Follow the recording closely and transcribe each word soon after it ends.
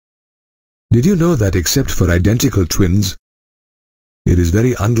Did you know that except for identical twins, it is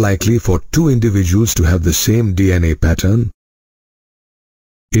very unlikely for two individuals to have the same DNA pattern?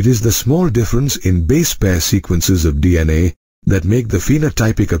 It is the small difference in base pair sequences of DNA that make the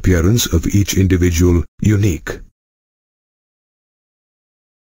phenotypic appearance of each individual unique.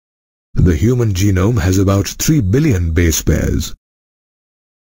 The human genome has about 3 billion base pairs.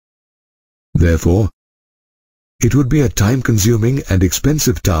 Therefore, it would be a time-consuming and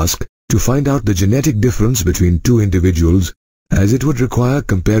expensive task to find out the genetic difference between two individuals, as it would require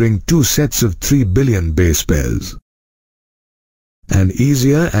comparing two sets of 3 billion base pairs. An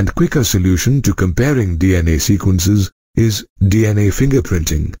easier and quicker solution to comparing DNA sequences is DNA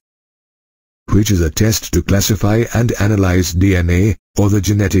fingerprinting, which is a test to classify and analyze DNA or the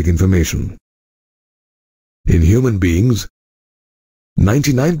genetic information. In human beings,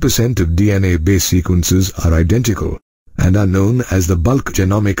 99% of DNA base sequences are identical and are known as the bulk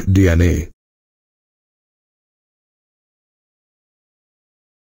genomic DNA.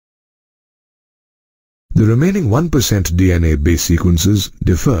 The remaining 1% DNA base sequences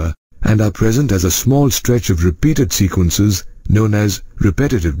differ and are present as a small stretch of repeated sequences known as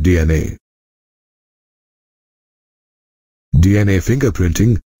repetitive DNA. DNA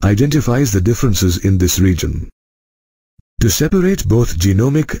fingerprinting identifies the differences in this region. To separate both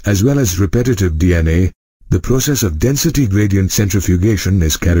genomic as well as repetitive DNA, the process of density gradient centrifugation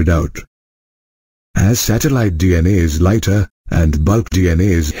is carried out. As satellite DNA is lighter and bulk DNA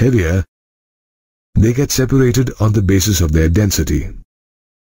is heavier, they get separated on the basis of their density.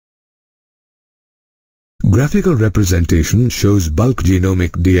 Graphical representation shows bulk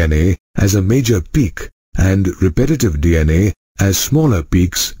genomic DNA as a major peak and repetitive DNA as smaller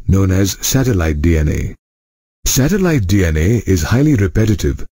peaks known as satellite DNA. Satellite DNA is highly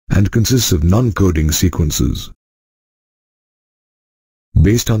repetitive and consists of non-coding sequences.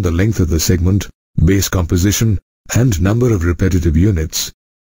 Based on the length of the segment, base composition, and number of repetitive units,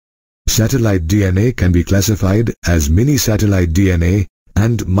 satellite DNA can be classified as mini-satellite DNA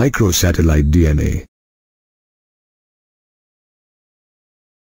and microsatellite DNA.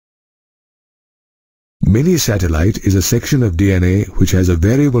 Mini-satellite is a section of DNA which has a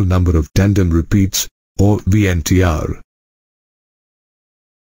variable number of tandem repeats, or VNTR.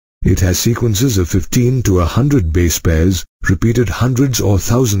 It has sequences of 15 to 100 base pairs repeated hundreds or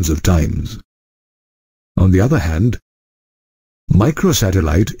thousands of times. On the other hand,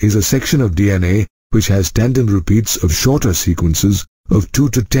 microsatellite is a section of DNA which has tandem repeats of shorter sequences of 2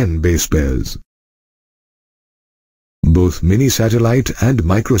 to 10 base pairs. Both mini-satellite and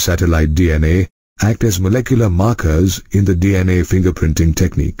microsatellite DNA act as molecular markers in the DNA fingerprinting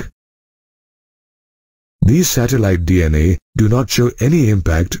technique. These satellite DNA do not show any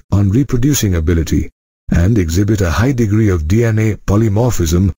impact on reproducing ability and exhibit a high degree of DNA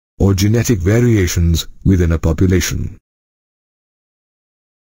polymorphism or genetic variations within a population.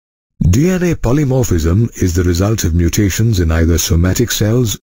 DNA polymorphism is the result of mutations in either somatic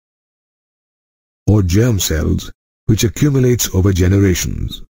cells or germ cells, which accumulates over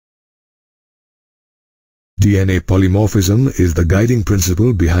generations. DNA polymorphism is the guiding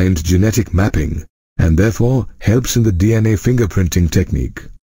principle behind genetic mapping and therefore helps in the DNA fingerprinting technique.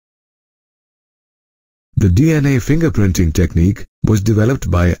 The DNA fingerprinting technique was developed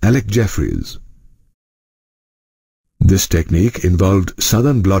by Alec Jeffreys. This technique involved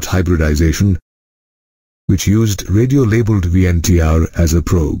southern blot hybridization, which used radio-labeled VNTR as a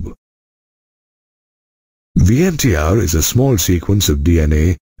probe. VNTR is a small sequence of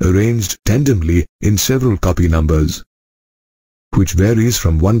DNA arranged tandemly in several copy numbers, which varies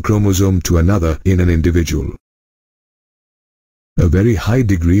from one chromosome to another in an individual. A very high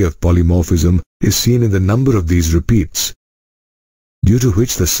degree of polymorphism is seen in the number of these repeats, due to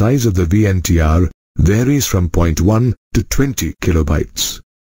which the size of the VNTR varies from 0.1 to 20 kilobytes.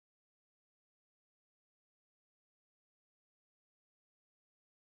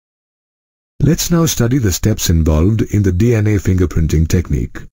 Let's now study the steps involved in the DNA fingerprinting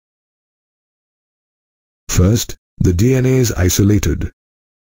technique. First, the DNA is isolated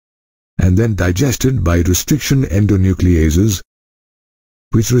and then digested by restriction endonucleases,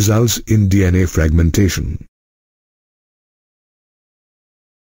 which results in DNA fragmentation.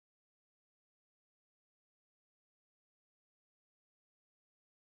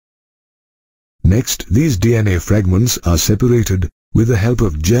 Next, these DNA fragments are separated with the help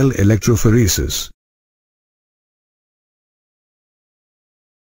of gel electrophoresis.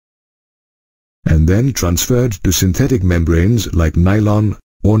 And then transferred to synthetic membranes like nylon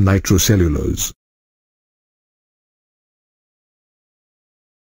or nitrocellulose.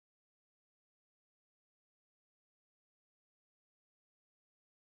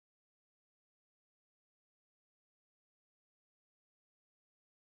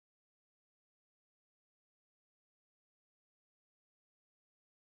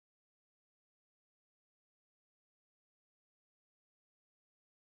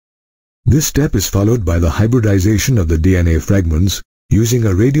 This step is followed by the hybridization of the DNA fragments using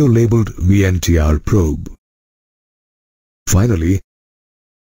a radio-labeled VNTR probe. Finally,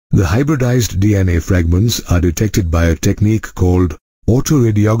 the hybridized DNA fragments are detected by a technique called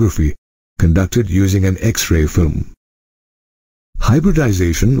autoradiography, conducted using an X-ray film.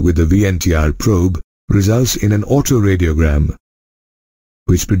 Hybridization with the VNTR probe results in an autoradiogram,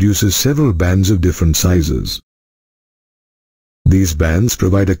 which produces several bands of different sizes. These bands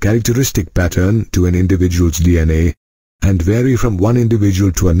provide a characteristic pattern to an individual's DNA and vary from one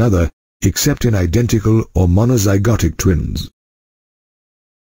individual to another except in identical or monozygotic twins.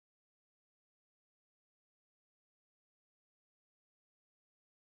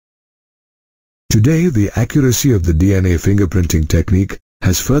 Today, the accuracy of the DNA fingerprinting technique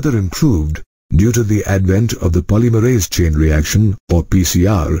has further improved due to the advent of the polymerase chain reaction, or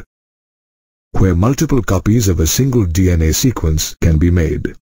PCR, where multiple copies of a single DNA sequence can be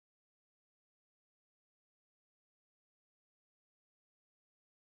made.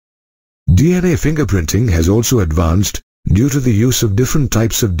 DNA fingerprinting has also advanced due to the use of different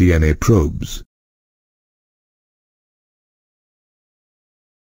types of DNA probes.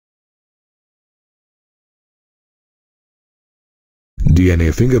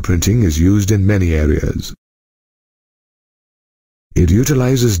 DNA fingerprinting is used in many areas. It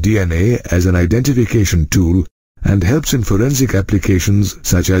utilizes DNA as an identification tool and helps in forensic applications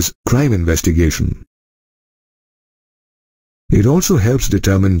such as crime investigation. It also helps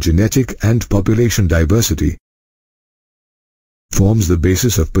determine genetic and population diversity, forms the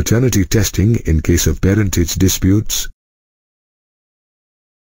basis of paternity testing in case of parentage disputes,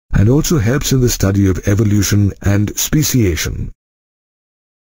 and also helps in the study of evolution and speciation.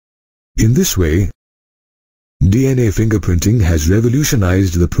 In this way, DNA fingerprinting has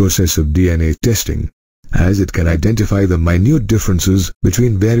revolutionized the process of DNA testing, as it can identify the minute differences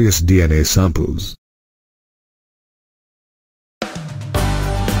between various DNA samples.